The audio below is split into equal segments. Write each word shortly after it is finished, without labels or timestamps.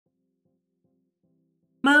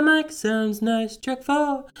My mic sounds nice, track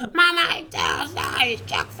 4. My mic sounds nice,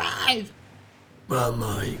 track 5. My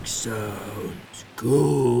mic sounds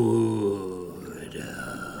good.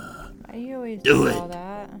 Why do you always Do do it. all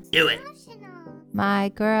that? Do it.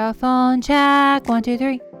 Microphone check. 1, 2,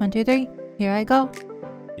 3. 1, 2, 3. Here I go.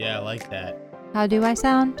 Yeah, I like that. How do I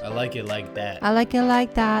sound? I like it like that. I like it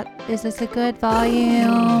like that. Is this a good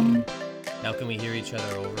volume? Now can we hear each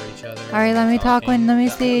other over each other? All right, let me talk when. Let me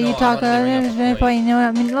see you talk. You You know what?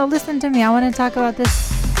 I mean, listen to me. I want to talk about this.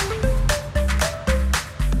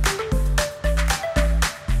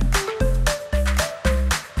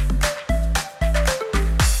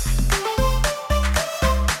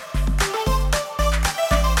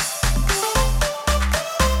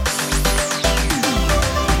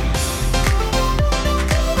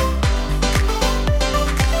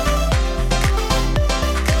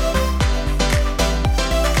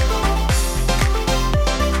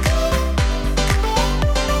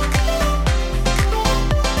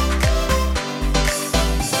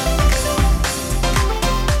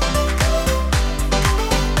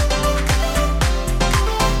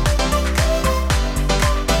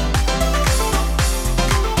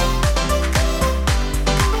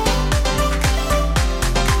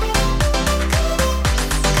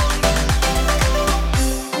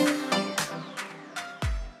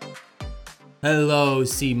 Hello,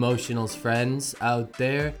 C-Motionals friends out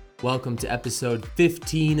there. Welcome to episode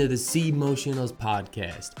 15 of the C-Motionals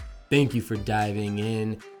podcast. Thank you for diving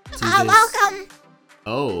in to this. Welcome.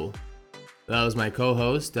 Oh, that was my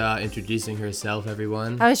co-host introducing herself,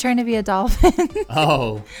 everyone. I was trying to be a dolphin.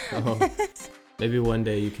 Oh. Maybe one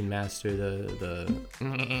day you can master the I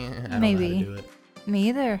don't know Maybe. how to do it. Me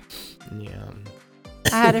either. Yeah.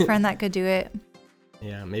 I had a friend that could do it.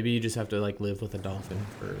 Yeah, maybe you just have to live with a dolphin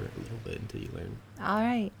for a little bit until you learn. All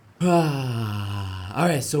right. All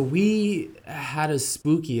right, so we had a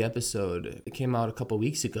spooky episode. It came out a couple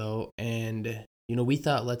weeks ago, and we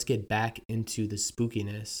thought let's get back into the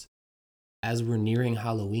spookiness as we're nearing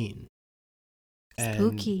Halloween. And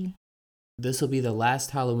Spooky. this will be the last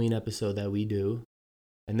Halloween episode that we do,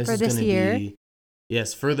 and this For is this going to year? be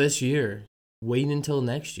for this year. Wait until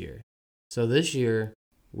next year. So this year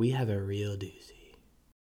we have a real doozy.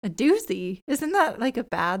 A doozy? Isn't that like a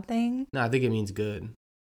bad thing? No, I think it means good.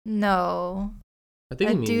 No. I think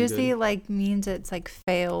A it means doozy good. means it's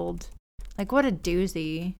failed. What a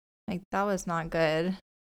doozy. That was not good.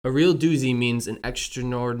 A real doozy means an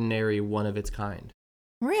extraordinary one of its kind.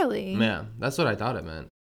 Really? Yeah, that's what I thought it meant.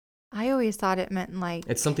 I always thought it meant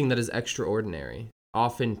It's something that is extraordinary,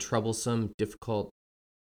 often troublesome, difficult,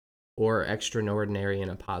 or extraordinary in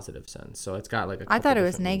a positive sense. So it's got a I thought it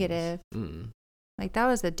was couple different negative. meanings. That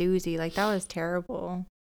was a doozy. That was terrible.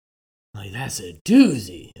 That's a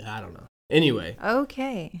doozy. I don't know. Anyway,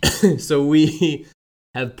 Okay. so we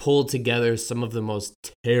have pulled together some of the most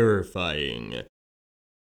terrifying,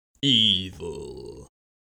 evil,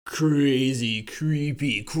 crazy,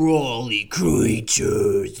 creepy, crawly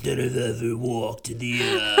creatures that have ever walked the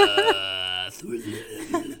earth.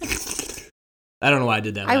 I don't know why I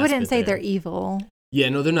did that. I last wouldn't bit say there. they're evil. Yeah,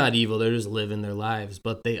 no, they're not evil. They're just living their lives.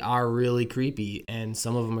 But they are really creepy, and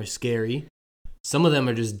some of them are scary. Some of them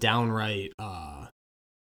are just downright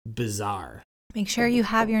bizarre. Make sure you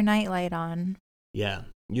have your nightlight on. Yeah,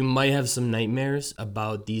 you might have some nightmares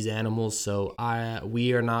about these animals, so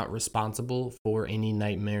we are not responsible for any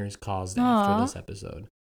nightmares caused after this episode.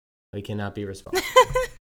 We cannot be responsible.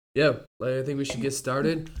 Yeah, I think we should get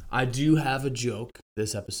started. I do have a joke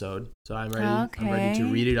this episode, so I'm ready. Okay. I'm ready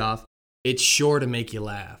to read it off. It's sure to make you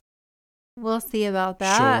laugh. We'll see about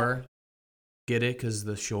that. Shore. Get it? Because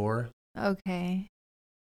the shore. Okay.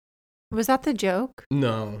 Was that the joke?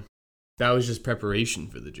 No. That was just preparation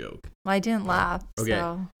for the joke. Well, I didn't laugh. Okay.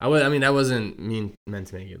 So. That wasn't meant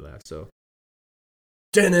to make you laugh, so.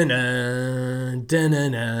 Da-na-na,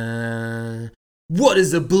 da-na-na. What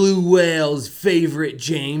is a blue whale's favorite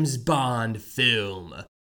James Bond film?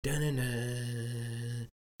 Da-na-na,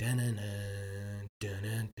 da-na-na,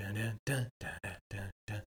 da-na-da-da-da,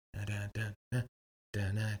 da-da-da-da,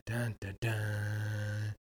 da-da-da-da-da.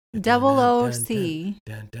 Double OC.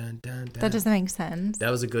 That doesn't make sense. That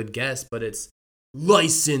was a good guess, but it's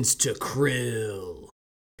License to Krill.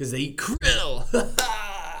 Because they eat krill.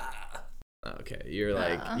 Okay, you're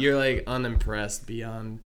unimpressed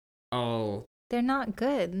beyond all. They're not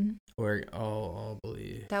good. Or all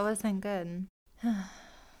belief. That wasn't good.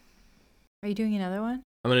 Are you doing another one?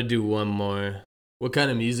 I'm gonna do one more. What kind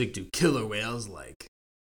of music do killer whales like?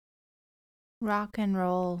 Rock and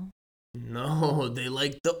roll. No, they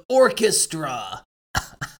like the orchestra.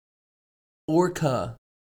 Orca.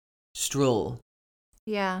 Stroll.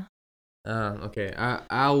 Yeah. Okay.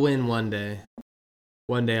 I'll win one day.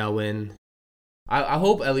 One day I'll win. I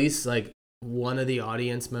hope at least like one of the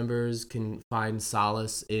audience members can find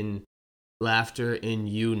solace in laughter in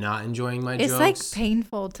you not enjoying my jokes. It's like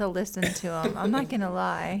painful to listen to them. I'm not gonna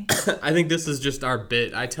lie. I think this is just our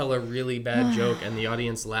bit. I tell a really bad joke and the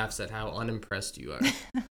audience laughs at how unimpressed you are.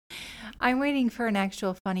 I'm waiting for an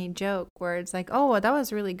actual funny joke where it's like, oh, that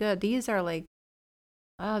was really good. These are like,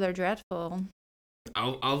 oh, they're dreadful.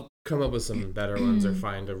 I'll come up with some better ones or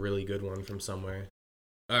find a really good one from somewhere.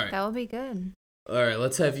 All right. That would be good. All right,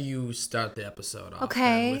 let's have you start the episode off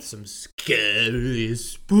Okay. with some scary,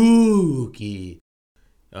 spooky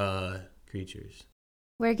creatures.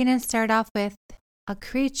 We're going to start off with a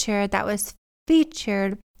creature that was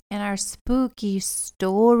featured in our spooky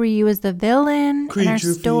story. It was the villain in our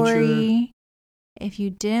story. Feature. If you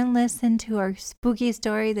didn't listen to our spooky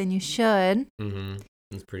story, then you should. Mm-hmm.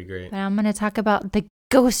 It's pretty great. But I'm going to talk about the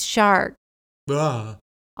ghost shark,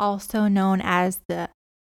 also known as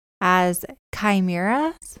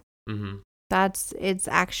chimeras. Mm-hmm. That's its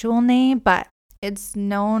actual name, but it's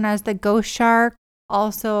known as the ghost shark,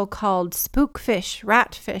 also called spookfish,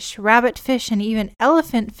 ratfish, rabbitfish, and even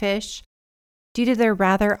elephantfish, due to their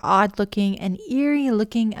rather odd-looking and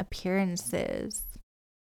eerie-looking appearances.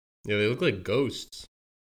 Yeah, they look like ghosts.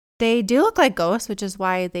 They do look like ghosts, which is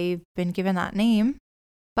why they've been given that name.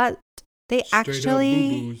 But they're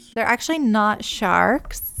actually not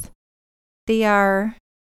sharks. They are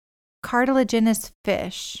cartilaginous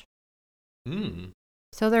fish.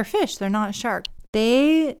 So they're fish, they're not sharks.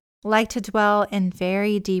 They like to dwell in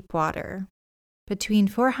very deep water, between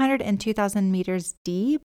 400 and 2,000 meters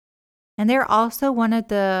deep. And they're also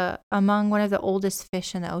among one of the oldest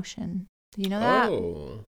fish in the ocean. Do you know that?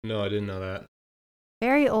 Oh, no, I didn't know that.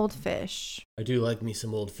 Very old fish. I do like me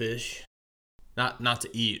some old fish. Not to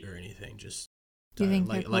eat or anything, just do you think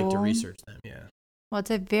like to research them, yeah. Well, it's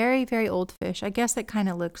a very, very old fish. I guess it kind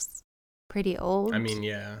of looks pretty old. I mean,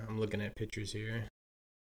 yeah, I'm looking at pictures here.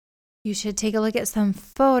 You should take a look at some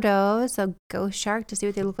photos of ghost shark to see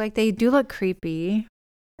what they look like. They do look creepy.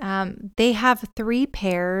 They have 3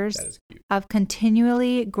 pairs of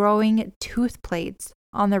continually growing tooth plates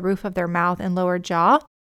on the roof of their mouth and lower jaw.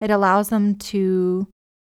 It allows them to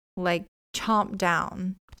like chomp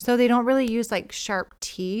down. So they don't really use like sharp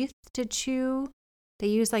teeth to chew. They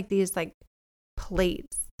use like these like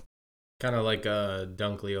plates. Kind of like a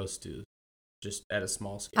Dunkleosteus, just at a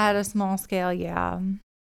small scale. At a small scale, yeah.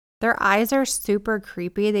 Their eyes are super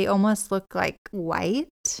creepy. They almost look like white.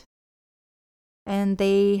 And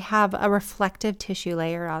they have a reflective tissue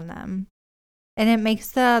layer on them. And it makes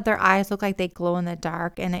their eyes look like they glow in the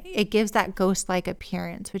dark. And it gives that ghost-like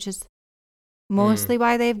appearance, which is mostly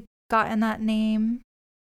why they've gotten that name.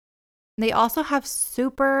 They also have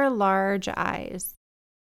super large eyes.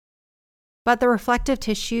 But the reflective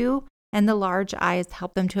tissue and the large eyes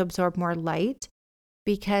help them to absorb more light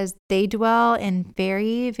because they dwell in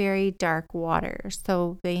very, very dark water.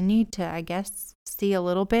 So they need to, I guess, see a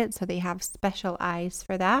little bit. So they have special eyes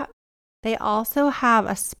for that. They also have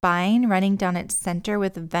a spine running down its center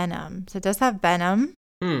with venom. So it does have venom.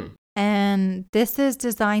 And this is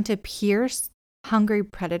designed to pierce hungry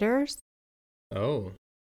predators. Oh.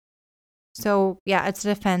 So, yeah, it's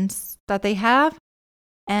a defense that they have.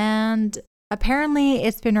 And apparently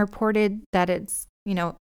it's been reported that it's,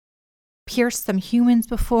 pierced some humans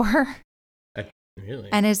before. Really?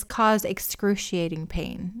 And has caused excruciating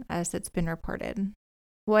pain, as it's been reported.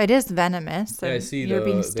 Well, it is venomous. So yeah, I see you're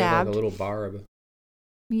being stabbed. They have like a little barb.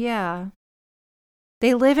 Yeah.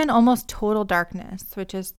 They live in almost total darkness,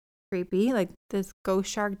 which is creepy. Like this ghost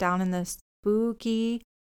shark down in the spooky,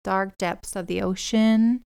 dark depths of the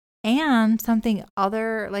ocean. And something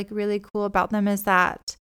other like really cool about them is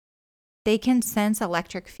that they can sense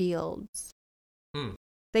electric fields.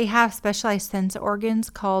 They have specialized sense organs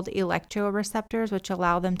called electroreceptors, which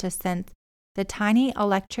allow them to sense the tiny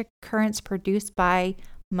electric currents produced by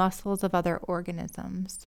muscles of other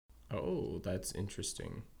organisms. Oh, that's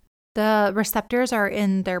interesting. The receptors are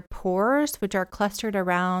in their pores, which are clustered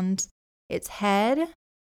around its head,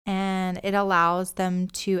 and it allows them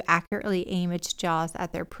to accurately aim its jaws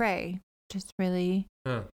at their prey, which is really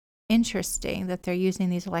interesting that they're using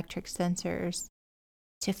these electric sensors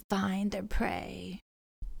to find their prey.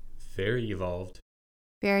 Very evolved.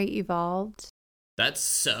 Very evolved. That's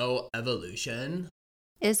so evolution.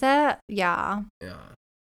 Is that? Yeah. Yeah.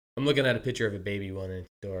 I'm looking at a picture of a baby one and it's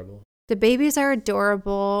adorable. The babies are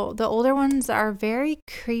adorable. The older ones are very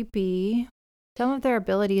creepy. Some of their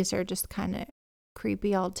abilities are just kind of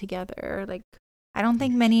creepy altogether. Like, I don't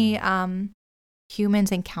think many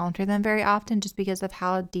humans encounter them very often just because of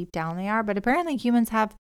how deep down they are. But apparently humans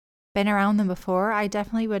have been around them before, I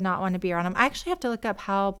definitely would not want to be around them. I actually have to look up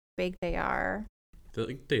how big they are. I feel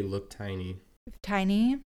like they look tiny.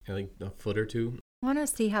 Tiny? Yeah, like a foot or two. I want to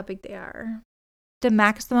see how big they are. The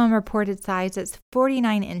maximum reported size is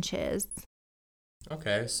 49 inches.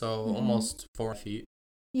 Okay, so almost 4 feet.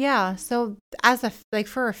 Yeah, so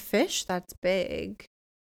for a fish, that's big.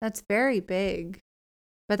 That's very big.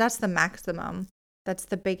 But that's the maximum. That's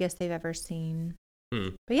the biggest they've ever seen.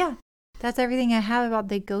 But yeah, that's everything I have about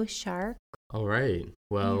the ghost shark. All right.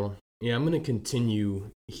 Well, yeah, I'm going to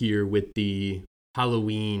continue here with the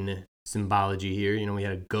Halloween symbology here. You know, we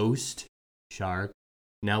had a ghost shark.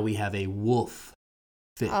 Now we have a wolf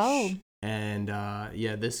fish. Oh. And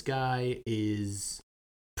this guy is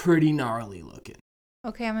pretty gnarly looking.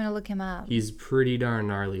 Okay, I'm going to look him up. He's pretty darn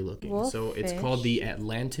gnarly looking. Wolf so it's fish. called the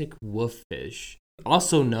Atlantic wolffish,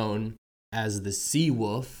 also known as the sea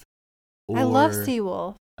wolf. I love Sea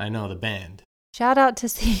Wolf. I know, the band. Shout out to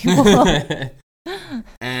Sea Wolf.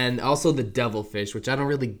 And also the devilfish, which I don't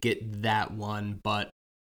really get that one, but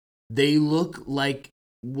they look like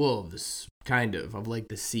wolves, kind of like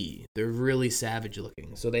the sea. They're really savage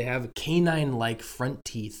looking. So they have canine-like front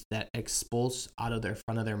teeth that expulse out of their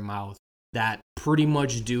front of their mouth that pretty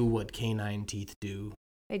much do what canine teeth do.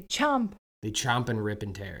 They chomp. They chomp and rip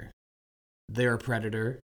and tear. They're a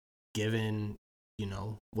predator, given, you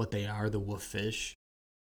know, what they are, the wolf fish.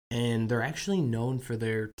 And they're actually known for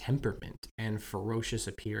their temperament and ferocious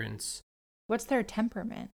appearance. What's their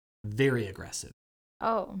temperament? Very aggressive.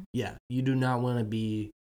 Oh. Yeah, you do not want to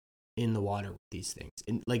be in the water with these things.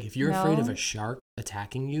 And, like, if you're afraid of a shark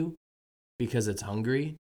attacking you because it's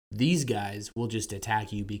hungry, these guys will just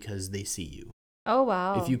attack you because they see you. Oh,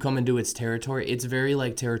 wow. If you come into its territory, it's very,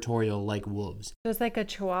 like, territorial, like wolves. So it's like a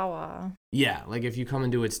chihuahua. Yeah, like, if you come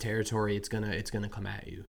into its territory, it's gonna come at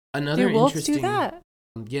you. Do wolves do that?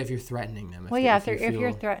 Yeah, if you're threatening them. Well, yeah, if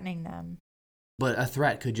you're threatening them. But a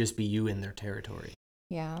threat could just be you in their territory.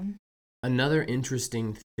 Yeah. Another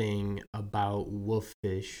interesting thing about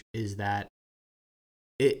wolffish is that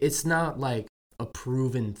it's not like a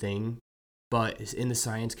proven thing, but in the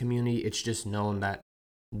science community, it's just known that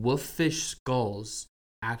wolffish skulls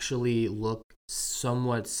actually look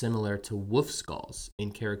somewhat similar to wolf skulls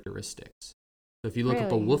in characteristics. So if you look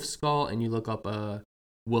up a wolf skull and you look up a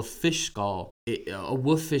wolffish skull, a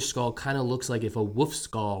wolffish skull kind of looks like if a wolf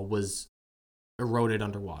skull was eroded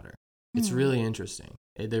underwater. It's really interesting.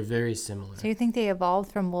 They're very similar. So you think they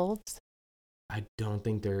evolved from wolves? I don't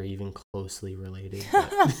think they're even closely related.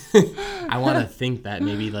 But I want to think that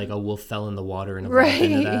maybe like a wolf fell in the water and evolved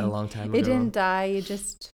into that a long time ago. It didn't die. It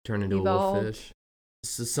just turned into evolved. A wolffish.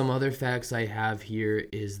 So some other facts I have here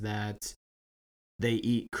is that they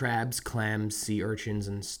eat crabs, clams, sea urchins,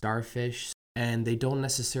 and starfish. And they don't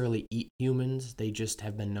necessarily eat humans. They just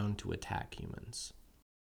have been known to attack humans.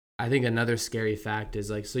 I think another scary fact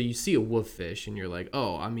is like, so you see a wolffish and you're like,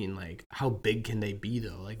 oh, I mean, like, how big can they be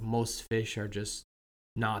though? Like, most fish are just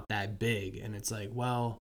not that big. And it's like,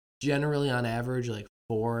 well, generally on average, like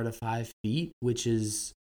 4 to 5 feet, which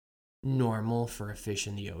is normal for a fish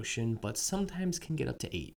in the ocean, but sometimes can get up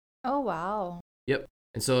to 8. Oh, wow. Yep.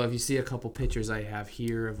 And so if you see a couple pictures I have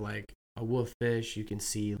here of like a wolffish, you can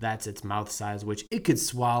see that's its mouth size, which it could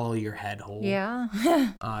swallow your head whole. Yeah.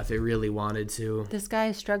 If it really wanted to. This guy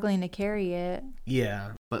is struggling to carry it.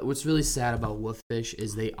 Yeah. But what's really sad about wolffish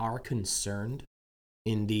is they are concerned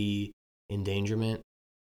in the endangerment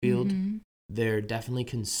field. Mm-hmm. They're definitely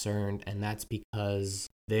concerned, and that's because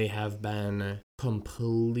they have been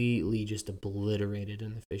completely just obliterated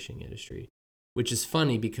in the fishing industry, which is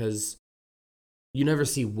funny because you never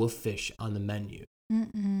see wolffish on the menu.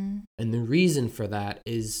 Mm-mm. And the reason for that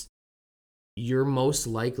is you're most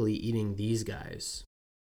likely eating these guys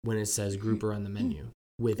when it says grouper on the menu.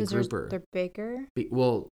 With grouper, they're bigger.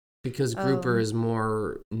 Because grouper is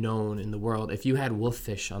more known in the world. If you had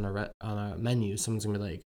wolffish on a menu, someone's gonna be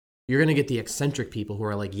like, you're gonna get the eccentric people who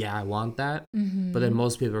are like, yeah, I want that. Mm-hmm. But then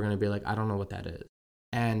most people are gonna be like, I don't know what that is.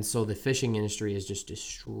 And so the fishing industry is just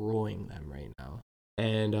destroying them right now.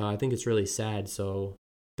 And I think it's really sad. So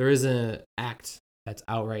there is an act that's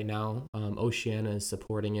out right now. Oceana is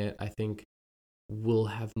supporting it. I think we'll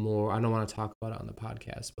have more. I don't want to talk about it on the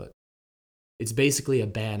podcast, but it's basically a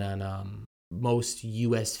ban on most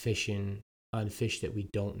U.S. fishing on fish that we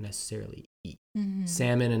don't necessarily eat. Mm-hmm.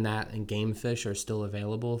 Salmon and game fish are still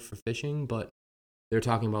available for fishing, but they're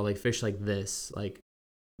talking about like fish like this, like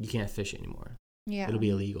you can't fish anymore. Yeah, it'll be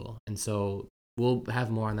illegal, and so we'll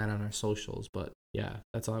have more on that on our socials. But yeah,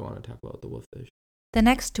 that's all I want to talk about, the wolffish. The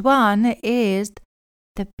next one is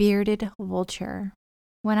the bearded vulture.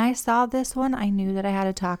 When I saw this one, I knew that I had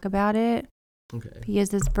to talk about it. Okay. Because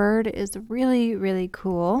this bird is really, really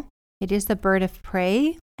cool. It is the bird of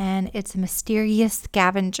prey, and it's a mysterious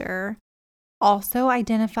scavenger, also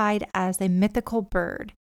identified as a mythical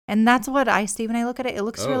bird. And that's what I see when I look at it. It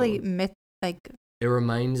looks really It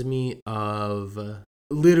reminds me of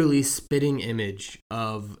literally spitting image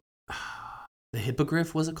of the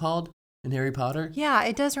hippogriff, was it called, in Harry Potter? Yeah,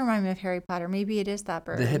 it does remind me of Harry Potter. Maybe it is that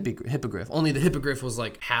bird. The hippogriff. Only the hippogriff was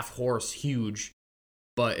like half horse, huge,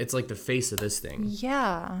 but it's like the face of this thing.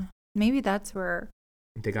 Yeah, maybe that's where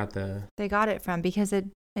they got it from, because it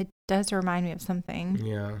does remind me of something.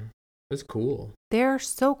 Yeah, it's cool. They're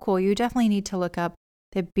so cool. You definitely need to look up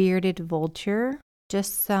the bearded vulture.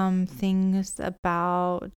 Just some things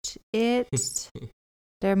about it.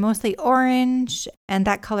 They're mostly orange, and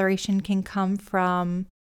that coloration can come from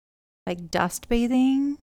like dust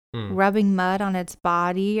bathing, rubbing mud on its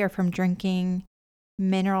body, or from drinking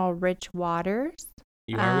mineral-rich waters.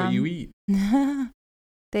 You are what you eat.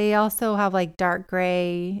 They also have like dark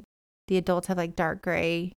gray. The adults have like dark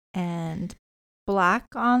gray and black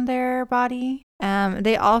on their body.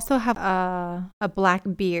 They also have a black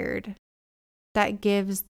beard that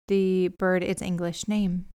gives the bird its English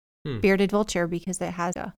name, bearded vulture, because it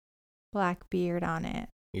has a black beard on it.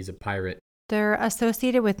 He's a pirate. They're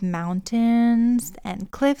associated with mountains and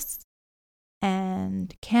cliffs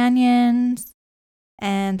and canyons,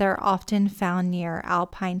 and they're often found near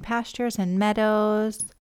alpine pastures and meadows,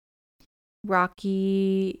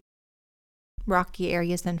 rocky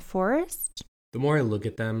areas and forests. The more I look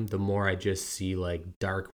at them, the more I just see like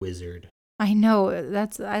dark wizard. I know,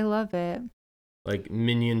 I love it. Like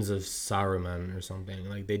minions of Saruman or something.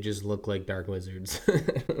 Like they just look like dark wizards.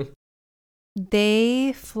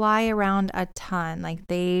 They fly around a ton. Like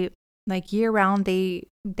year round, they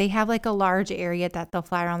have like a large area that they'll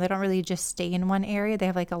fly around. They don't really just stay in one area. They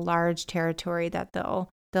have like a large territory that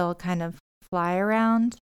they'll kind of fly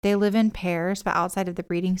around. They live in pairs, but outside of the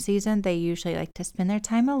breeding season, they usually like to spend their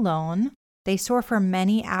time alone. They soar for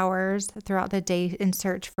many hours throughout the day in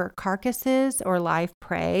search for carcasses or live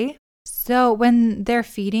prey. So when they're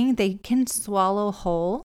feeding, they can swallow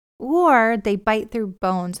whole, or they bite through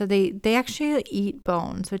bones. So they actually eat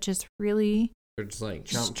bones, which is really They're just like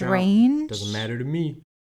chomp, strange. Chomp. Doesn't matter to me.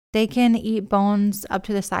 They can eat bones up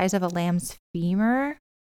to the size of a lamb's femur,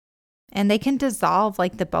 and they can dissolve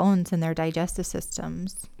like the bones in their digestive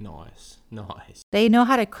systems. Nice. They know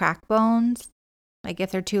how to crack bones. Like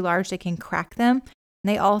if they're too large, they can crack them. And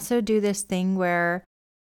they also do this thing where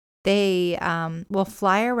they will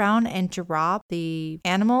fly around and drop the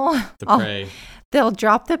animal. The prey. They'll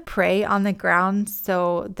drop the prey on the ground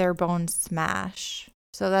so their bones smash.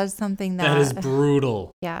 So that's something that is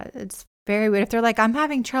brutal. Yeah, it's very weird. If they're like, I'm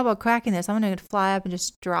having trouble cracking this, I'm going to fly up and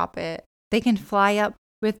just drop it. They can fly up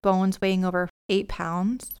with bones weighing over 8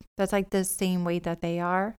 pounds. That's like the same weight that they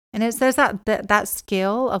are. And it says that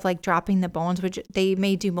skill of like dropping the bones, which they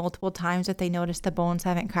may do multiple times if they notice the bones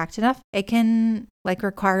haven't cracked enough, it can like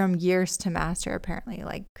require them years to master, apparently.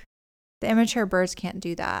 Like the immature birds can't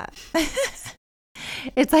do that.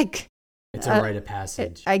 It's like... It's a rite of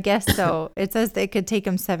passage. I guess so. It says it could take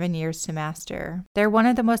them 7 years to master. They're one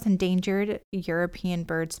of the most endangered European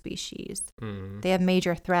bird species. They have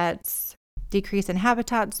major threats: decrease in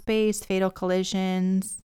habitat space, fatal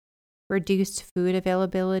collisions, reduced food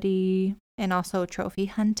availability, and also trophy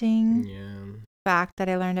hunting. Yeah. Fact that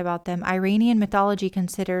I learned about them: Iranian mythology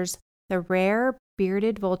considers the rare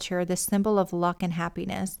bearded vulture the symbol of luck and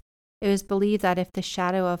happiness. It was believed that if the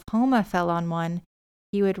shadow of Homa fell on one,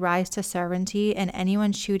 he would rise to sovereignty, and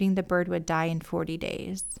anyone shooting the bird would die in 40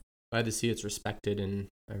 days. Glad to see it's respected in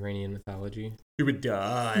Iranian mythology. You would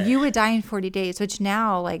die. You would die in 40 days, which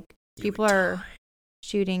now, like, people are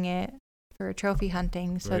shooting it for trophy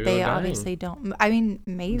hunting, so Maybe they obviously don't. I mean,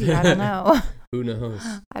 maybe. I don't know. Who knows?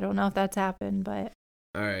 I don't know if that's happened, but...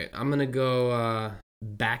 All right, I'm going to go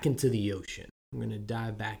back into the ocean. I'm going to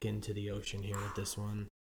dive back into the ocean here with this one.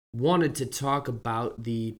 Wanted to talk about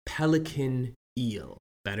the pelican eel,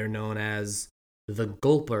 better known as the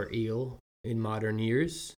gulper eel in modern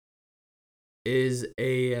years, is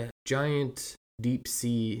a giant deep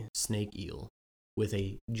sea snake eel with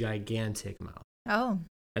a gigantic mouth. Oh.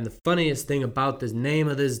 And the funniest thing about the name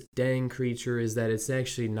of this dang creature is that it's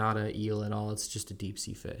actually not an eel at all. It's just a deep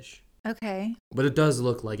sea fish. Okay. But it does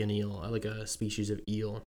look like an eel, like a species of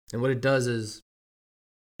eel. And what it does is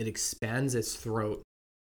it expands its throat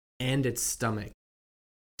and its stomach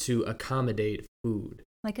to accommodate food.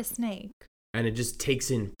 Like a snake. And it just takes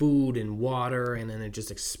in food and water, and then it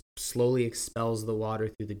just slowly expels the water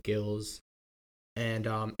through the gills. And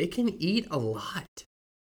it can eat a lot.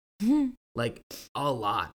 Like, a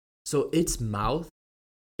lot. So its mouth,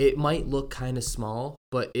 it might look kind of small,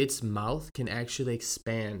 but its mouth can actually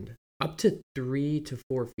expand Up to 3 to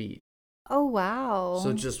 4 feet. Oh, wow.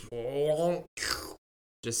 So just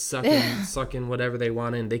sucking whatever they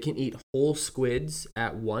want in. They can eat whole squids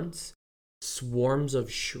at once, swarms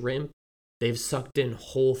of shrimp. They've sucked in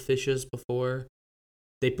whole fishes before.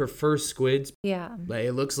 They prefer squids. Yeah. Like,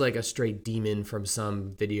 it looks like a straight demon from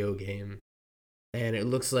some video game. And it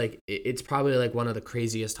looks like it's probably like one of the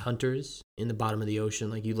craziest hunters in the bottom of the ocean.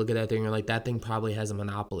 Like, you look at that thing and you're like, that thing probably has a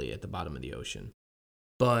monopoly at the bottom of the ocean.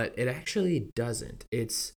 But it actually doesn't.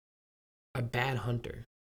 It's a bad hunter.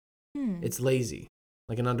 It's lazy,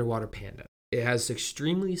 like an underwater panda. It has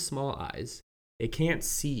extremely small eyes. It can't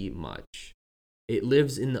see much. It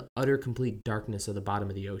lives in the utter complete darkness of the bottom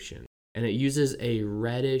of the ocean. And it uses a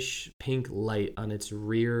reddish pink light on its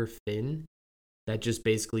rear fin that just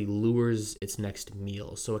basically lures its next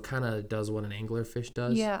meal. So it kind of does what an anglerfish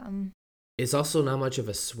does. Yeah. It's also not much of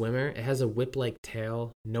a swimmer. It has a whip-like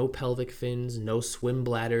tail, no pelvic fins, no swim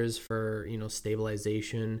bladders for,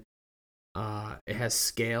 stabilization. It has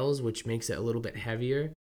scales, which makes it a little bit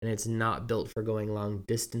heavier, and it's not built for going long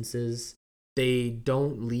distances. They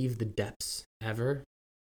don't leave the depths ever,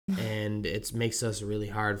 and it makes us really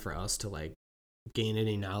hard for us to like gain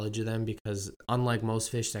any knowledge of them, because unlike most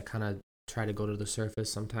fish that kind of try to go to the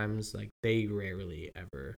surface sometimes, like they rarely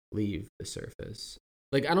ever leave the surface.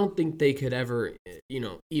 Like, I don't think they could ever,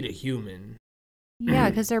 eat a human. Yeah,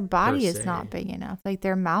 because their body is se. not big enough. Like,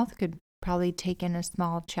 their mouth could probably take in a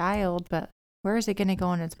small child, but where is it going to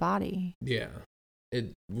go in its body? Yeah,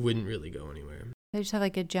 it wouldn't really go anywhere. They just have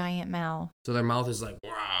like a giant mouth. So their mouth is like,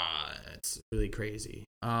 wow, it's really crazy.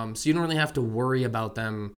 So you don't really have to worry about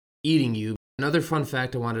them eating you. Another fun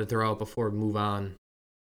fact I wanted to throw out before we move on,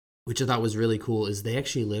 which I thought was really cool, is they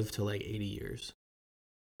actually live to like 80 years.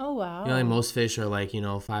 Oh, wow. Like most fish are like,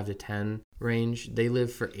 5 to 10 range. They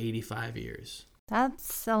live for 85 years.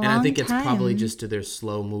 That's a long time. And I think time. it's probably just to their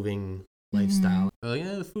slow moving lifestyle.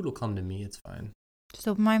 The food will come to me. It's fine. Just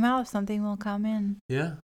open my mouth. Something will come in.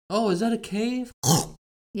 Yeah. Oh, is that a cave?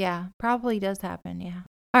 Yeah, probably does happen. Yeah.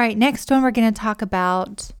 All right. Next one, we're going to talk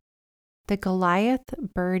about the Goliath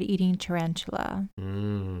bird-eating tarantula. Have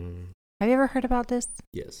you ever heard about this?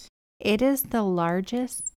 Yes. It is the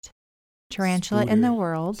largest tarantula in the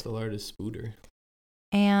world. It's the largest spooter.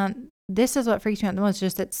 And this is what freaks me out the most,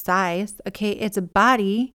 just its size. Okay, its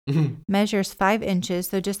body measures 5 inches.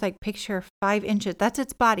 So just like picture 5 inches. That's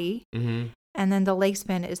its body. Mm-hmm. And then the leg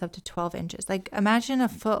span is up to 12 inches. Like, imagine a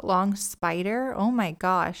foot-long spider. Oh, my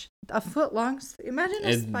gosh. A foot-long. Imagine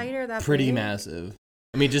a spider that pretty big. massive.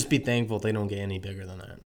 I mean, just be thankful they don't get any bigger than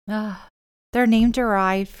that. Their name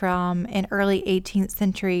derived from an early 18th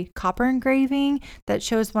century copper engraving that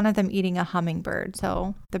shows one of them eating a hummingbird.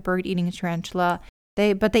 So the bird eating tarantula.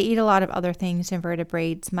 But they eat a lot of other things,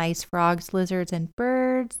 invertebrates, mice, frogs, lizards, and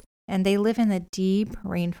birds. And they live in the deep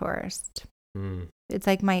rainforest. It's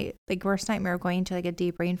like my worst nightmare, going to like a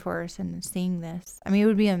deep rainforest and seeing this. I mean, it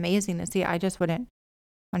would be amazing to see. I just wouldn't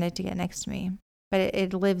want it to get next to me. But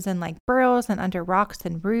it lives in like burrows and under rocks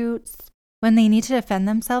and roots. When they need to defend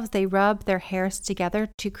themselves, they rub their hairs together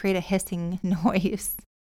to create a hissing noise.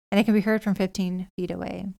 And it can be heard from 15 feet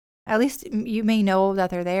away. At least you may know that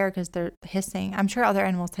they're there because they're hissing. I'm sure other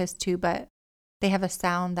animals hiss too, but they have a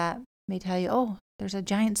sound that may tell you, oh, there's a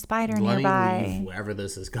giant spider nearby. Leave wherever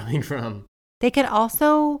this is coming from. They could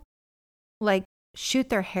also like shoot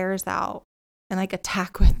their hairs out and like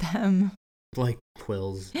attack with them. Like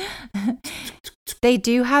quills. They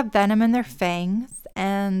do have venom in their fangs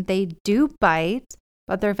and they do bite,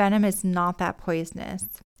 but their venom is not that poisonous.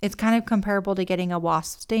 It's kind of comparable to getting a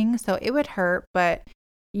wasp sting, so it would hurt, but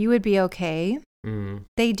you would be okay.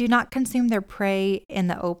 They do not consume their prey in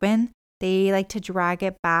the open. They like to drag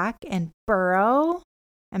it back and burrow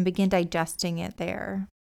and begin digesting it there.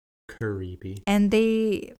 Creepy. And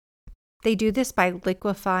they do this by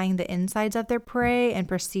liquefying the insides of their prey and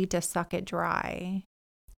proceed to suck it dry.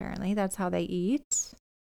 Apparently, that's how they eat.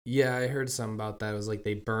 Yeah, I heard something about that. It was like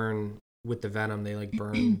they burn with the venom. They like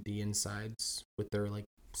burn the insides with their like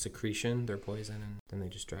secretion, their poison, and then they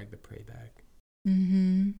just drag the prey back.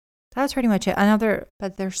 That's pretty much it.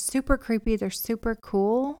 But they're super creepy. They're super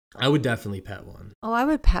cool. I would definitely pet one. Oh, I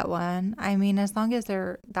would pet one. I mean, as long as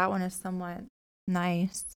that one is somewhat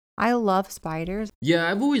nice. I love spiders. Yeah,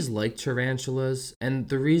 I've always liked tarantulas, and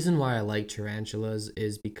the reason why I like tarantulas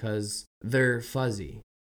is because they're fuzzy.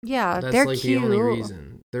 Yeah, that's they're like cute. The only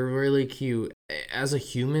reason. They're really cute. As a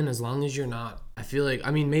human, as long as you're not, I feel like, I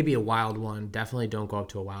mean, maybe a wild one. Definitely don't go up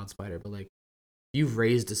to a wild spider, but like, you've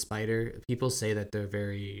raised a spider. People say that they're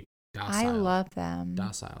very docile. I love them.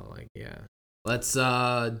 Docile, like, yeah. Let's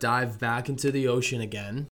dive back into the ocean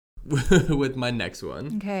again with my next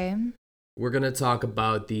one. Okay. we're going to talk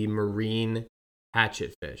about the marine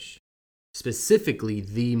hatchetfish, specifically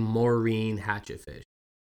the Maureen hatchetfish,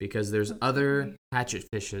 because there's other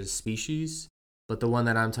hatchetfishes species, but the one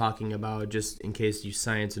that I'm talking about, just in case you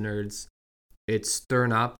science nerds, it's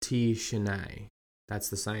Sternoptes shanae. That's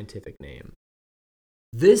the scientific name.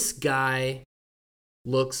 This guy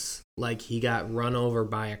looks like he got run over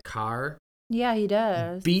by a car. Yeah, he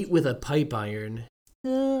does. Beat with a pipe iron.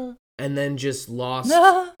 And then just lost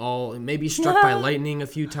all, maybe struck by lightning a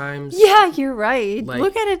few times. Yeah, you're right. Like,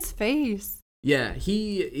 look at its face. Yeah,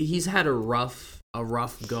 he's had a rough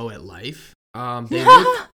go at life.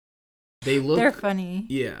 They look They're funny.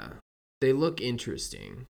 Yeah. They look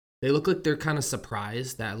interesting. They look like they're kind of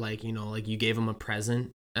surprised that, like, you know, like you gave them a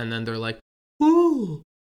present and then they're like, "Oh,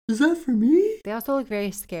 is that for me?" They also look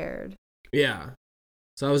very scared. Yeah.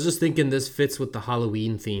 So I was just thinking this fits with the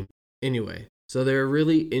Halloween theme. Anyway, so they're a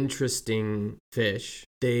really interesting fish.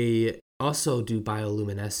 They also do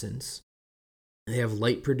bioluminescence. They have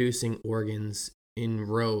light-producing organs in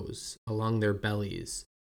rows along their bellies.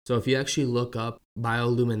 So if you actually look up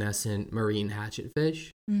bioluminescent marine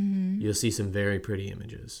hatchetfish, you'll see some very pretty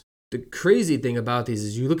images. The crazy thing about these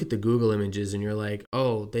is you look at the Google images and you're like,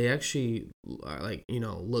 oh, they actually are like, you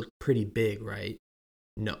know, look pretty big, right?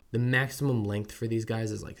 No, the maximum length for these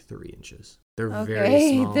guys is like 3 inches. They're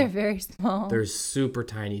very small. They're very small. They're super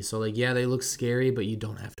tiny. So like, yeah, they look scary, but you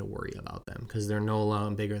don't have to worry about them because they're no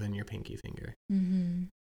longer bigger than your pinky finger.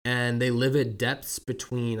 And they live at depths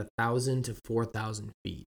between 1,000 to 4,000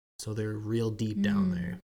 feet. So they're real deep down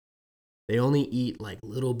there. They only eat like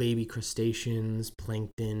little baby crustaceans,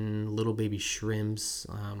 plankton, little baby shrimps,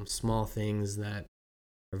 small things that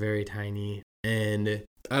are very tiny. And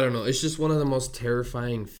I don't know, it's just one of the most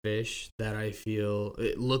terrifying fish that I feel,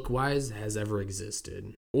 look-wise, has ever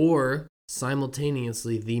existed. Or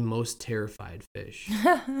simultaneously the most terrified fish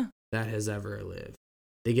that has ever lived.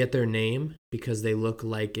 They get their name because they look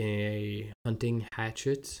like a hunting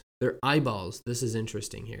hatchet. Their eyeballs, this is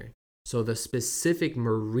interesting here. So the specific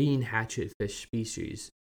marine hatchetfish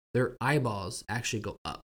species, their eyeballs actually go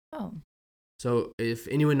up. Oh. So if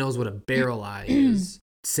anyone knows what a barrel eye is,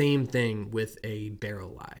 same thing with a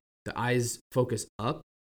barrel eye. The eyes focus up,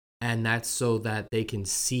 and that's so that they can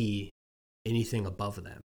see anything above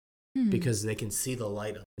them because they can see the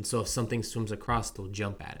light up. And so if something swims across, they'll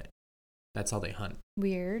jump at it. That's how they hunt.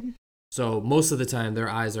 Weird. So most of the time, their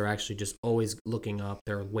eyes are actually just always looking up.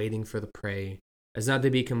 They're waiting for the prey. It's not to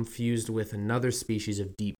be confused with another species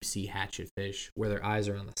of deep sea hatchetfish where their eyes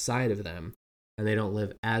are on the side of them and they don't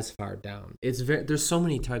live as far down. There's so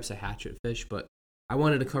many types of hatchetfish, but I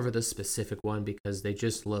wanted to cover this specific one because they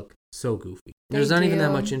just look so goofy. There's not even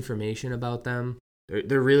that much information about them.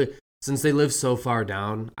 They're really, since they live so far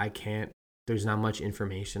down, there's not much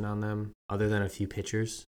information on them other than a few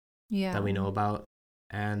pictures that we know about.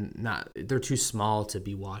 And they're too small to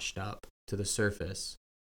be washed up to the surface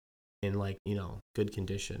in, like, you know, good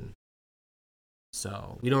condition.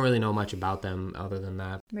 So we don't really know much about them other than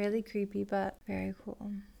that. Really creepy, but very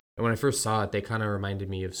cool. And when I first saw it, they kind of reminded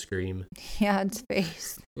me of Scream. Yeah, its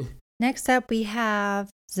face. Next up, we have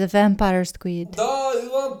the vampire squid. I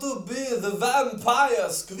want to be the vampire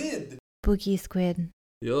squid. Spooky squid.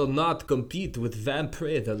 You'll not compete with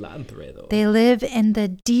Vampire the Lamprey, though. They live in the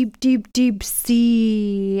deep, deep, deep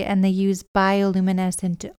sea, and they use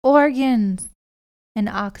bioluminescent organs and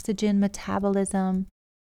oxygen metabolism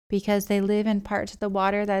because they live in parts of the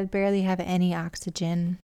water that barely have any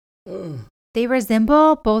oxygen. They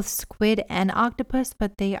resemble both squid and octopus,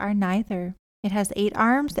 but they are neither. It has 8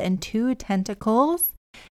 arms and 2 tentacles,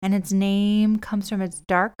 and its name comes from its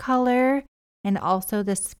dark color and also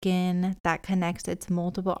the skin that connects its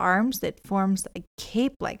multiple arms that forms a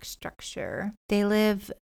cape-like structure. They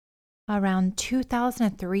live around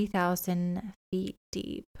 2,000 to 3,000 feet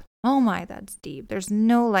deep. Oh my, that's deep. There's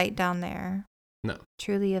no light down there. No.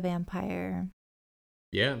 Truly a vampire.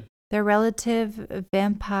 Yeah. Their relative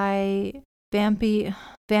vampiromorphs.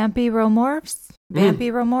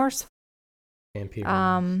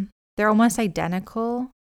 They're almost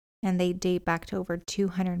identical, and they date back to over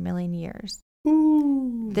 200 million years.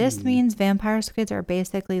 Ooh. This means vampire squids are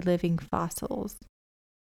basically living fossils.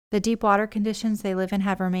 The deep water conditions they live in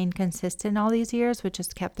have remained consistent all these years, which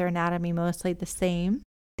has kept their anatomy mostly the same.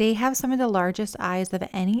 They have some of the largest eyes of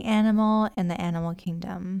any animal in the animal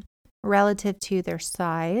kingdom, relative to their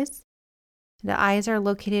size. The eyes are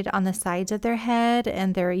located on the sides of their head,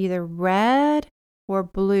 and they're either red or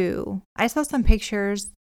blue. I saw some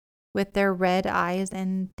pictures with their red eyes,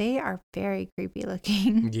 and they are very creepy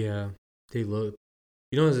looking. Yeah, they look.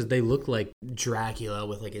 You know, they look like Dracula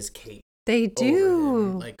with like his cape. They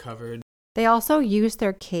do. Him, like covered. They also use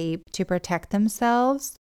their cape to protect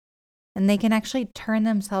themselves, and they can actually turn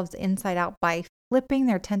themselves inside out by flipping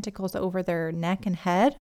their tentacles over their neck and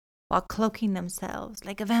head while cloaking themselves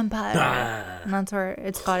like a vampire. And that's where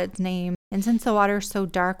it's got its name. And since the water is so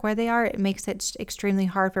dark where they are, it makes it extremely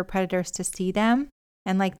hard for predators to see them.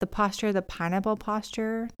 And like the posture, the pineapple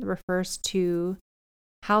posture, refers to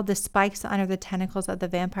how the spikes under the tentacles of the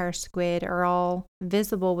vampire squid are all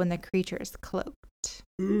visible when the creature is cloaked.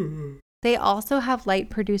 Mm. They also have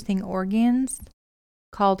light-producing organs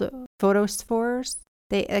called photospores.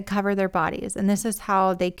 They cover their bodies, and this is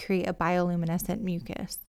how they create a bioluminescent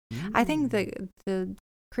mucus. Mm. I think the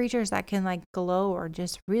creatures that can like glow are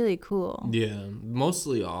just really cool. Yeah,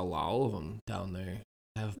 mostly all of them down there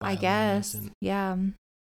have bioluminescent. I guess, yeah. And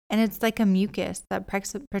it's like a mucus that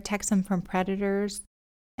protects them from predators,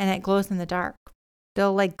 and it glows in the dark.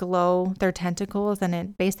 They'll like glow their tentacles, and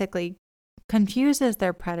it basically confuses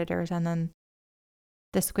their predators, and then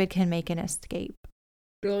the squid can make an escape.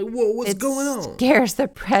 They're like, whoa, what's going on? Scares the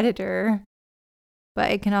predator.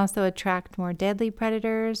 But it can also attract more deadly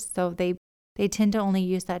predators, so they tend to only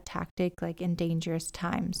use that tactic like in dangerous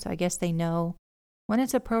times. So I guess they know when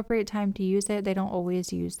it's appropriate time to use it. They don't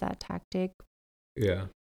always use that tactic. Yeah.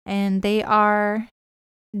 And they are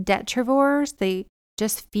detrivores. They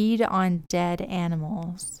just feed on dead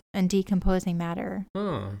animals and decomposing matter.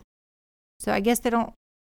 Huh. So I guess they don't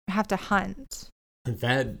have to hunt.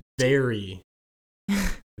 That very,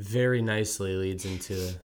 very nicely leads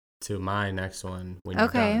into my next one. When you're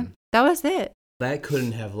done. That was it. That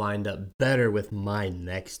couldn't have lined up better with my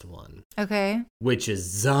next one. Okay. Which is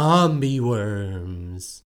zombie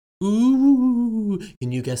worms. Ooh,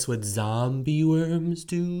 can you guess what zombie worms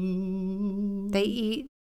do? They eat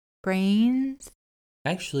brains.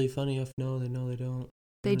 Actually, funny enough, no, they don't.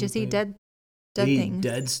 They just eat dead they things. Eat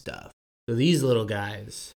dead stuff. So these little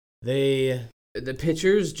guys, the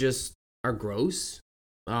pictures just are gross.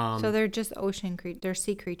 So they're just ocean creatures. They're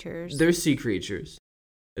sea creatures. They're sea creatures.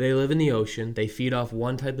 They live in the ocean. They feed off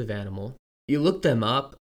one type of animal. You look them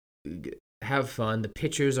up, have fun. The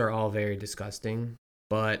pictures are all very disgusting,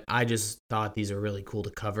 but I just thought these are really cool to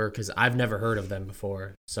cover because I've never heard of them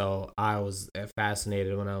before. So I was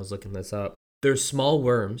fascinated when I was looking this up. They're small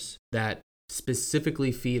worms that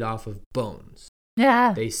specifically feed off of bones.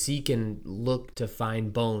 Yeah. They seek and look to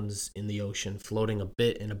find bones in the ocean, floating a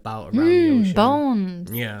bit and about around the ocean.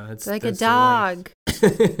 Bones. Yeah. It's like a dog.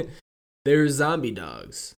 They're zombie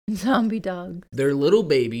dogs. Zombie dogs. They're little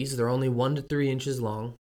babies. They're only 1 to 3 inches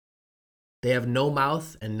long. They have no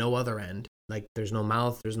mouth and no other end. Like, there's no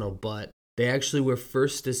mouth, there's no butt. They actually were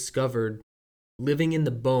first discovered living in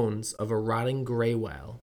the bones of a rotting gray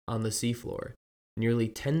whale on the seafloor, nearly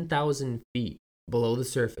 10,000 feet below the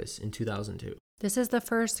surface in 2002. This is the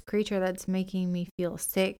first creature that's making me feel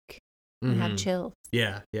sick and have chills.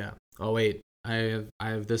 Yeah. Oh, wait. I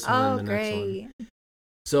have this one and the next one.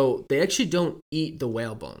 So they actually don't eat the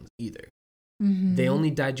whale bones either. Mm-hmm. They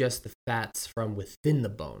only digest the fats from within the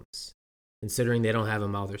bones. Considering they don't have a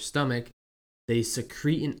mouth or stomach, they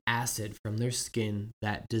secrete an acid from their skin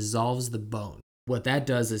that dissolves the bone. What that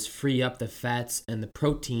does is free up the fats and the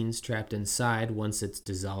proteins trapped inside once it's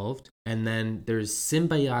dissolved. And then there's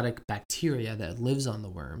symbiotic bacteria that lives on the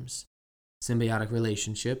worms. Symbiotic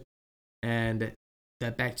relationship. And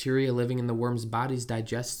that bacteria living in the worms' bodies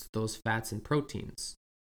digests those fats and proteins.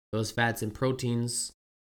 Those fats and proteins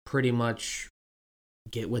pretty much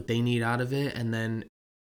get what they need out of it, and then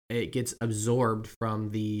it gets absorbed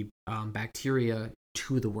from the bacteria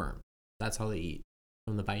to the worm. That's how they eat,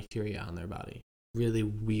 from the bacteria on their body. Really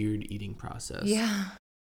weird eating process. Yeah.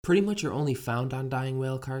 Pretty much are only found on dying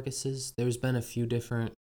whale carcasses. There's been a few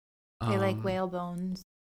different... They like whale bones.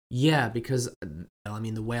 Yeah, because,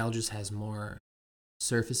 the whale just has more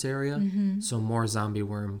surface area, so more zombie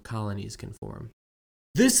worm colonies can form.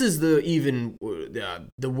 This is the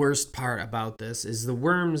worst part about this, is the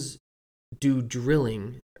worms do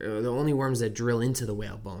drilling. The only worms that drill into the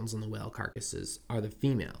whale bones and the whale carcasses are the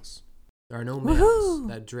females. There are no males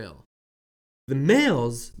that drill. The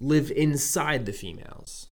males live inside the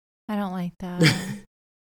females. I don't like that.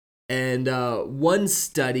 And one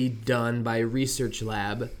study done by a research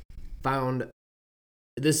lab found,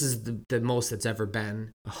 this is the most that's ever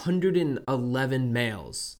been, 111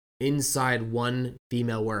 males inside one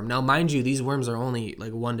female worm. Now, mind you, these worms are only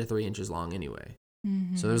like 1 to 3 inches long anyway.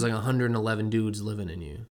 Mm-hmm. So there's like 111 dudes living in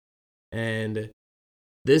you. And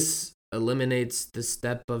this eliminates the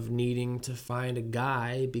step of needing to find a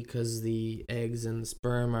guy because the eggs and the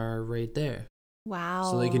sperm are right there. Wow.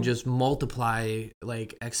 So they can just multiply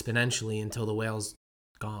like exponentially until the whale's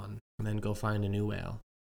gone and then go find a new whale.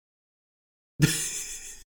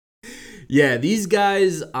 Yeah, these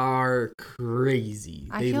guys are crazy.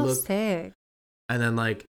 I feel sick. And then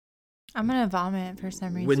like I'm gonna vomit for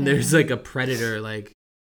some reason. When there's like a predator, like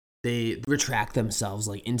they retract themselves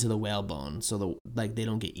like into the whale bone so they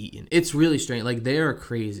don't get eaten. It's really strange. Like they are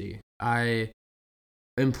crazy. I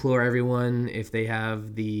implore everyone if they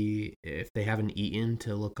haven't eaten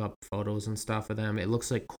to look up photos and stuff of them. It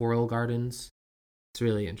looks like coral gardens. It's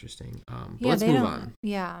really interesting. Let's move on.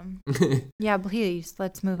 Yeah. Yeah, please.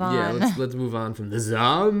 Let's move on. Yeah, let's move on from the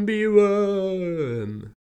zombie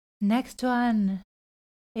one. Next one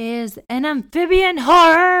is an amphibian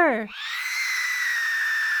horror.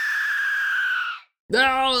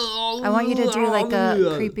 I want you to do like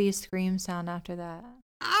a creepy scream sound after that.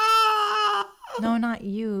 No, not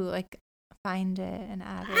you. Like, find it and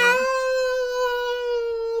add it.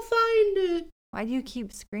 Find it. Why do you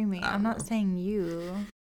keep screaming? I'm not saying you.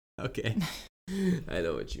 Okay. I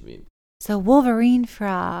know what you mean. So, Wolverine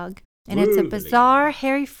frog. And it's a bizarre,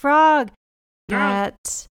 hairy frog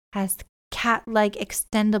that has cat-like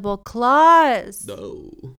extendable claws.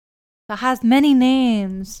 No. It has many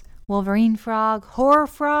names. Wolverine frog, horror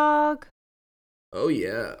frog. Oh,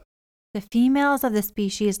 yeah. The females of the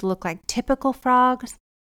species look like typical frogs,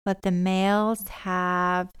 but the males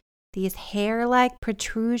have these hair-like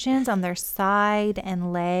protrusions on their side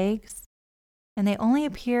and legs, and they only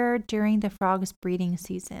appear during the frog's breeding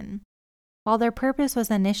season. While their purpose was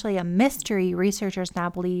initially a mystery, researchers now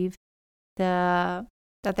believe that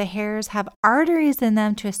the hairs have arteries in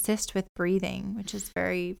them to assist with breathing, which is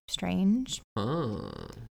very strange. Oh.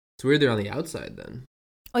 It's weird they're on the outside then.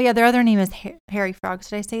 Oh yeah, their other name is hairy frogs.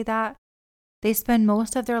 Did I say that? They spend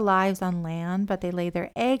most of their lives on land, but they lay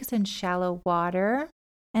their eggs in shallow water.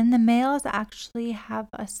 And the males actually have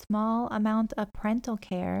a small amount of parental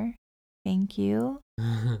care. Thank you.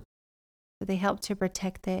 So they help to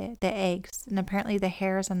protect the eggs. And apparently the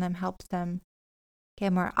hairs on them helps them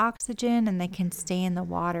get more oxygen, and they can stay in the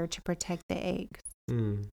water to protect the eggs.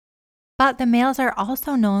 Mm. But the males are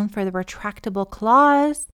also known for the retractable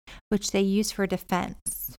claws, which they use for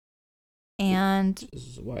defense. And this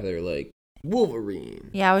is why they're like Wolverine.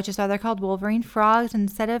 Yeah, which is why they're called Wolverine frogs.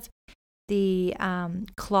 Instead of the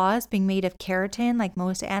claws being made of keratin like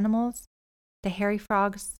most animals, the hairy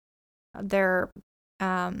frogs, their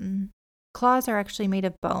claws are actually made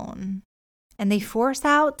of bone. And they force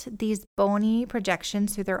out these bony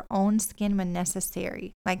projections through their own skin when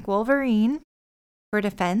necessary. Like Wolverine for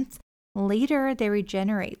defense. Later, they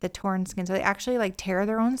regenerate the torn skin. So they actually like tear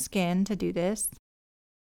their own skin to do this.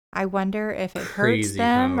 I wonder if it hurts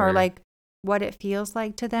them or like what it feels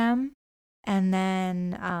like to them. And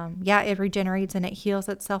then, it regenerates and it heals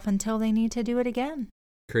itself until they need to do it again.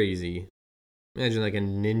 Crazy. Imagine like a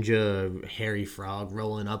ninja hairy frog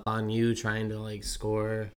rolling up on you trying to like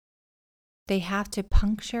score. They have to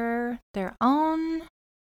puncture their own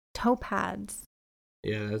toe pads.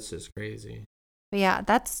 Yeah, that's just crazy. But yeah,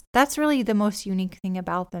 that's really the most unique thing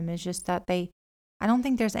about them is just that I don't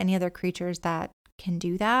think there's any other creatures that can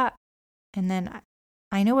do that. And then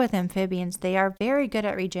I know with amphibians, they are very good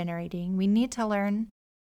at regenerating. We need to learn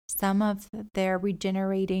some of their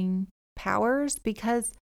regenerating powers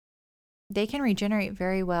because they can regenerate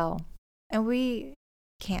very well. And we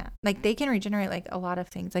can't. Like, they can regenerate like a lot of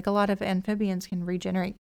things. Like, a lot of amphibians can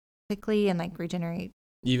regenerate quickly and like regenerate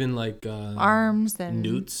even like arms and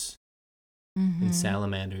newts and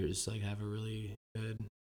salamanders like have a really good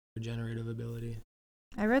regenerative ability.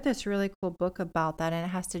 I read this really cool book about that, and it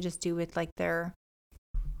has to just do with like their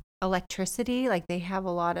electricity. Like they have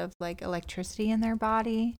a lot of like electricity in their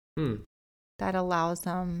body that allows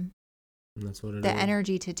them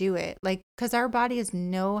energy to do it. Like, because our bodies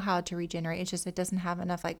know how to regenerate. It's just it doesn't have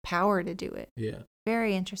enough like power to do it. Yeah.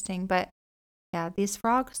 Very interesting. But yeah, these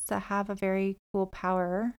frogs that have a very cool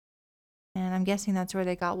power, and I'm guessing that's where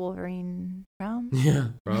they got Wolverine from. Yeah,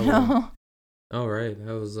 probably. All right,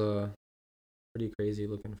 that was a pretty crazy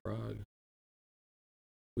looking frog.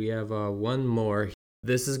 We have one more.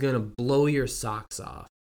 This is gonna blow your socks off.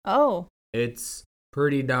 Oh. It's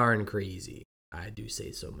pretty darn crazy. I do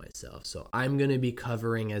say so myself. So I'm gonna be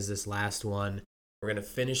covering as this last one. We're gonna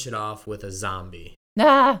finish it off with a zombie.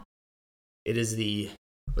 Ah. It is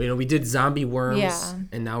we did zombie worms,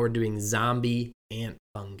 and now we're doing zombie ant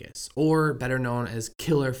fungus, or better known as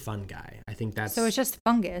killer fungi. I think that's... So it's just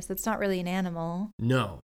fungus. It's not really an animal.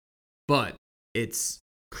 No, but it's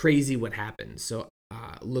crazy what happens. So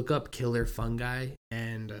look up killer fungi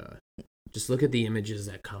and just look at the images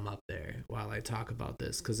that come up there while I talk about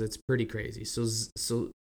this, because it's pretty crazy.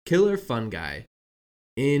 So killer fungi,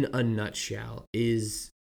 in a nutshell, is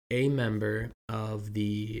a member of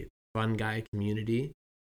the fungi community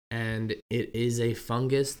and it is a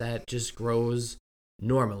fungus that just grows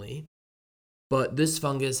normally. But this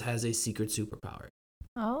fungus has a secret superpower.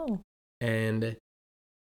 Oh. And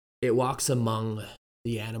it walks among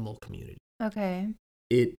the animal community. Okay.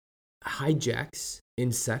 It hijacks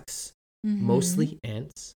insects, Mm-hmm. mostly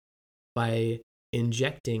ants, by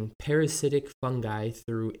injecting parasitic fungi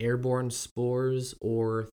through airborne spores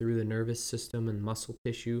or through the nervous system and muscle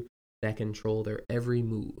tissue that control their every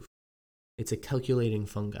move. It's a calculating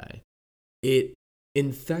fungi. It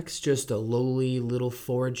infects just a lowly little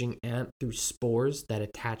foraging ant through spores that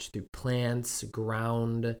attach through plants,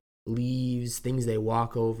 ground, leaves, things they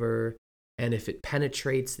walk over. And if it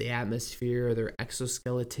penetrates the atmosphere or their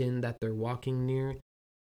exoskeleton that they're walking near,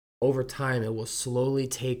 over time it will slowly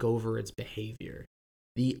take over its behavior.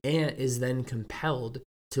 The ant is then compelled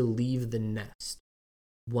to leave the nest.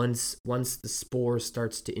 Once the spore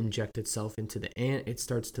starts to inject itself into the ant, it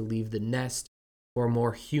starts to leave the nest for a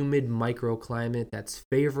more humid microclimate that's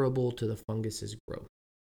favorable to the fungus's growth.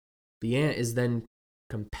 The ant is then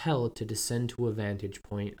compelled to descend to a vantage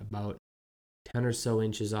point about 10 or so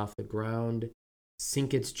inches off the ground,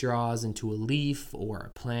 sink its jaws into a leaf or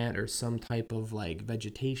a plant or some type of like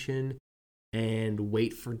vegetation, and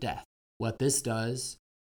wait for death. What this does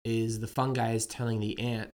is the fungi is telling the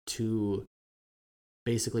ant to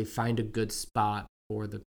basically find a good spot for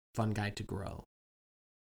the fungi to grow.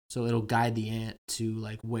 So it'll guide the ant to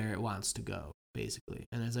like where it wants to go, basically.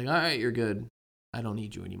 And it's like, all right, you're good. I don't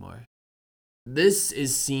need you anymore. This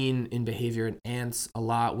is seen in behavior in ants a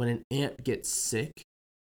lot. When an ant gets sick,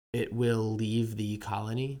 it will leave the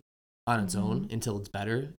colony on its own until it's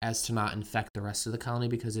better, as to not infect the rest of the colony,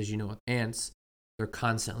 because as you know with ants, they're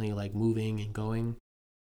constantly like moving and going.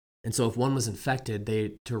 And so if one was infected,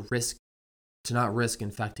 to not risk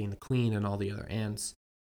infecting the queen and all the other ants,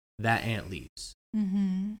 that ant leaves.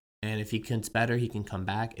 Mm-hmm. And if he gets better, he can come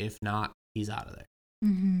back. If not, he's out of there.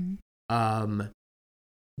 Mm-hmm.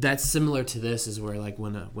 That's similar to this, is where like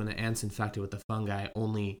when an ant's infected with the fungi,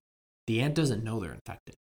 only the ant doesn't know they're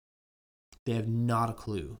infected. They have not a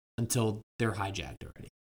clue until they're hijacked already.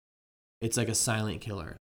 It's like a silent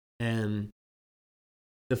killer. And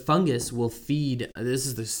the fungus will feed, this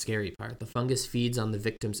is the scary part, the fungus feeds on the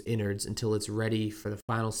victim's innards until it's ready for the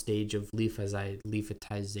final stage of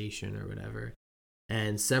leafitization or whatever.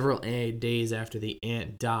 And several days after the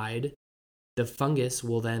ant died, the fungus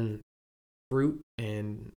will then fruit,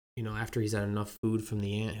 and after he's had enough food from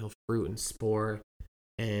the ant, he'll fruit and spore,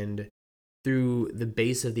 and through the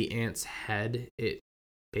base of the ant's head, it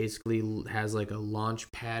basically has like a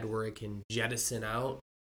launch pad where it can jettison out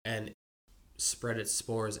and spread its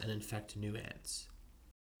spores and infect new ants.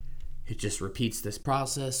 It just repeats this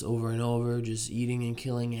process over and over, just eating and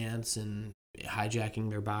killing ants and hijacking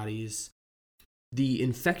their bodies. The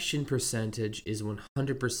infection percentage is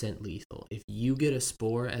 100% lethal. If you get a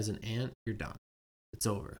spore as an ant, you're done. It's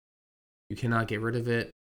over. You cannot get rid of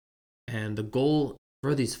it. And the goal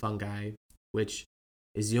for these fungi, which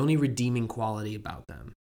is the only redeeming quality about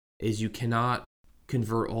them, is you cannot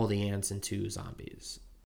convert all the ants into zombies.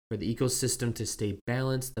 For the ecosystem to stay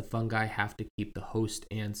balanced, the fungi have to keep the host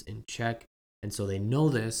ants in check. And so they know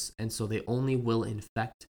this, and so they only will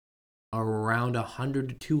infect around 100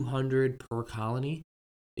 to 200 per colony.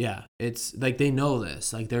 Yeah, it's like they know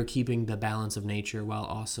this. Like they're keeping the balance of nature while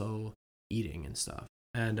also eating and stuff.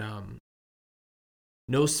 And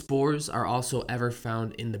no spores are also ever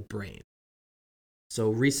found in the brain. So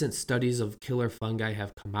recent studies of killer fungi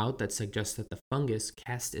have come out that suggest that the fungus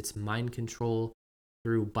casts its mind control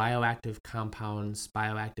through bioactive compounds,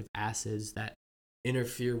 bioactive acids that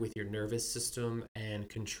interfere with your nervous system and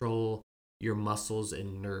control your muscles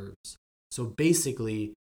and nerves. So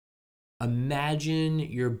basically, imagine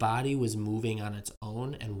your body was moving on its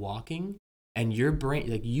own and walking, and your brain,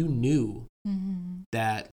 like you knew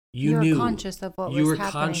that you were conscious of what you was were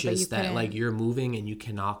happening, conscious but that like you're moving and you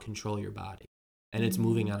cannot control your body, and it's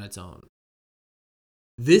moving on its own.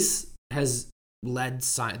 This has led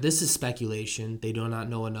this is speculation. They do not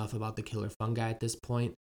know enough about the killer fungi at this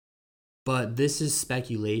point, but this is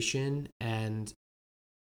speculation, and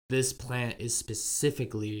this plant is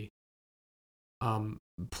specifically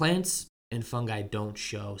plants and fungi don't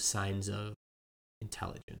show signs of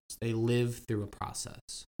intelligence. They live through a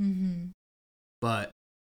process. But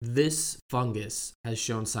this fungus has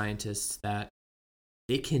shown scientists that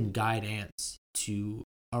it can guide ants to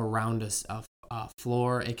around a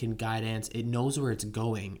floor. It can guide ants. It knows where it's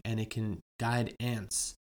going, and it can guide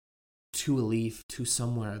ants to a leaf, to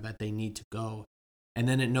somewhere that they need to go. And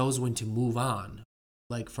then it knows when to move on,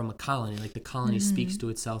 like from a colony. Like the colony speaks to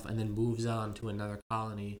itself and then moves on to another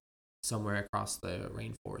colony somewhere across the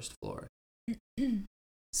rainforest floor.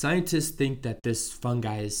 Scientists think that this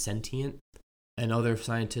fungi is sentient, and other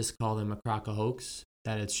scientists call them a crocohoax,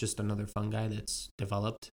 that it's just another fungi that's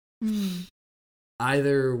developed.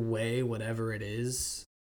 Either way, whatever it is,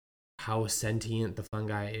 how sentient the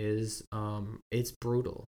fungi is, it's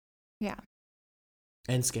brutal. Yeah.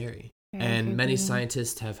 And scary. Very and creepy. many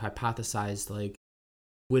scientists have hypothesized, like,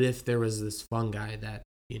 what if there was this fungi that,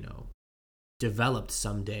 developed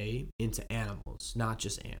someday into animals, not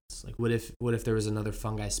just ants? Like, what if there was another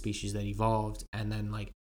fungi species that evolved and then,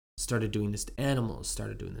 like, started doing this to animals,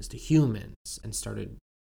 started doing this to humans, and started,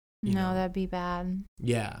 that'd be bad.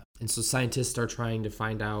 Yeah. And so scientists are trying to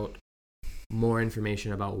find out more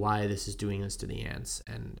information about why this is doing this to the ants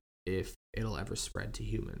and if it'll ever spread to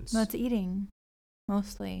humans. No, it's eating,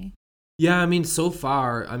 mostly. Yeah, I mean, so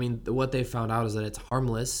far, what they found out is that it's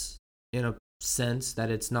harmless in a sense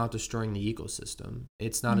that it's not destroying the ecosystem.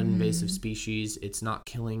 It's not an invasive species. It's not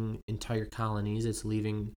killing entire colonies. It's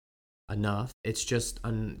leaving enough. It's just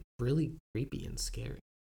really creepy and scary.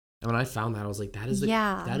 And when I found that, I was like, that is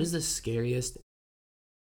the scariest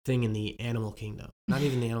thing in the animal kingdom. Not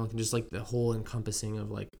even the animal kingdom, just like the whole encompassing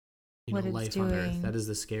of like, life on Earth. That is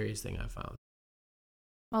the scariest thing I found.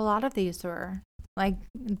 A lot of these were like,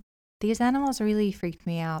 these animals really freaked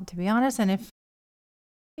me out, to be honest. And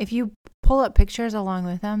if you pull up pictures along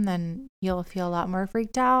with them, then you'll feel a lot more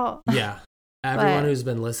freaked out. Yeah. Everyone who's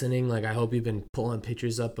been listening, like, I hope you've been pulling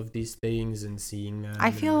pictures up of these things and seeing them.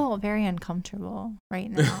 I feel very uncomfortable right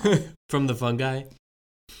now. From the fungi?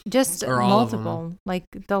 Just or multiple. Like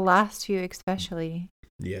the last few especially.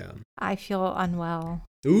 Yeah. I feel unwell.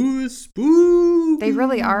 Ooh, spooky. They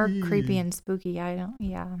really are creepy and spooky.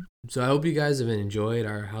 So I hope you guys have enjoyed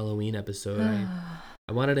our Halloween episode.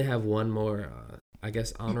 I wanted to have one more,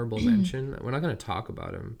 honorable mention. We're not going to talk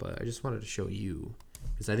about him, but I just wanted to show you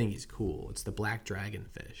because I think he's cool. It's the black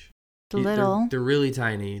dragonfish. They're really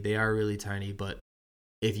tiny. They are really tiny, but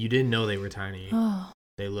if you didn't know they were tiny,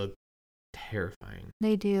 they look terrifying.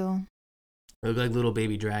 They do. They look like little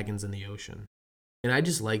baby dragons in the ocean. And I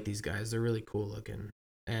just like these guys. They're really cool looking.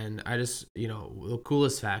 And I just, the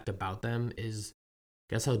coolest fact about them is,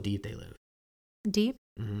 guess how deep they live? Deep?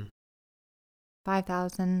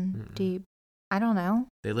 5,000 deep. I don't know.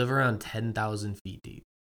 They live around 10,000 feet deep.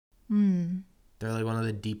 They're like one of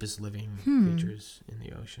the deepest living creatures in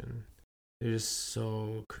the ocean. They're just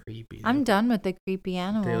so creepy. I'm done with the creepy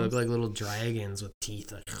animals. They look like little dragons with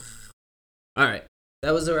teeth. Like, all right.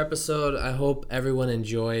 That was our episode. I hope everyone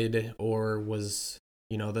enjoyed or was,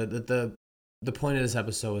 the point of this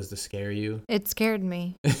episode was to scare you. It scared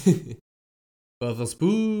me. But the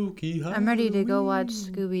spooky Halloween. I'm ready to go watch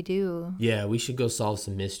Scooby-Doo. Yeah, we should go solve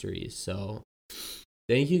some mysteries. So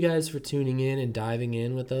thank you guys for tuning in and diving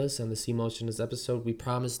in with us on the Sea Motionless episode. We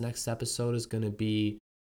promise next episode is going to be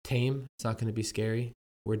tame. It's not going to be scary.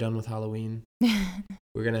 We're done with Halloween.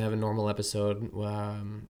 We're going to have a normal episode.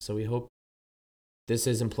 So we hope this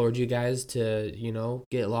has implored you guys to,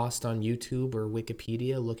 get lost on YouTube or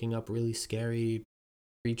Wikipedia looking up really scary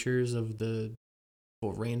creatures of the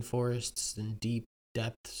rainforests and deep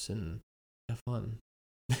depths and have fun.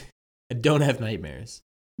 And don't have nightmares.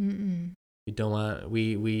 We don't want.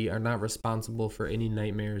 We are not responsible for any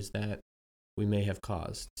nightmares that we may have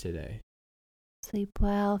caused today. Sleep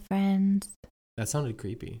well, friends. That sounded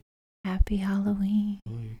creepy. Happy Halloween.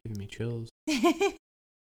 Oh, you're giving me chills.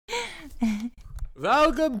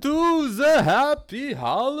 Welcome to the Happy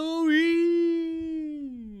Halloween.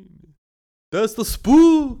 That's the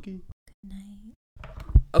spooky. Good night.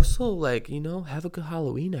 I'm so have a good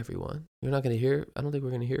Halloween, everyone. You're not gonna hear. I don't think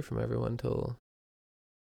we're gonna hear from everyone until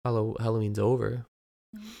Halloween's over.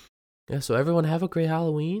 Yeah, so everyone have a great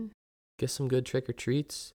Halloween. Get some good trick or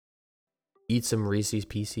treats. Eat some Reese's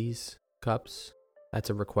Pieces cups. That's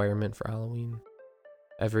a requirement for Halloween.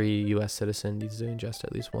 Every U.S. citizen needs to ingest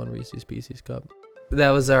at least one Reese's Pieces cup.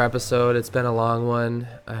 That was our episode. It's been a long one.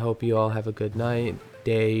 I hope you all have a good night,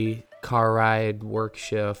 day, car ride, work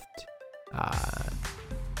shift,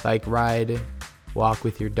 bike ride, walk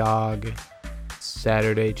with your dog,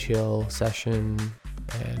 Saturday chill session,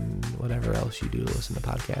 and whatever else you do to listen to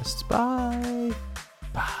podcasts. Bye.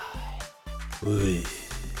 Bye.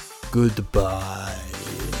 Goodbye.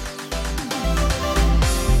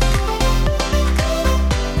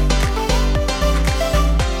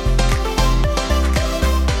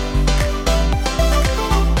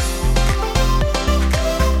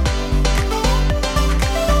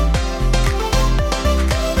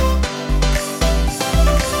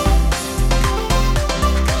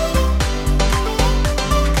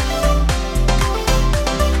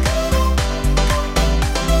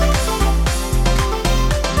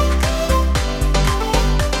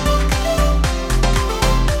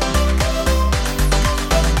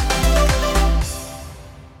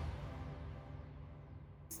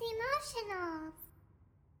 emotional.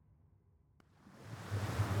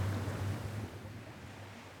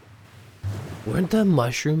 Weren't the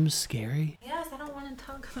mushrooms scary? Yes, I don't want to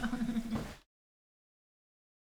talk about it.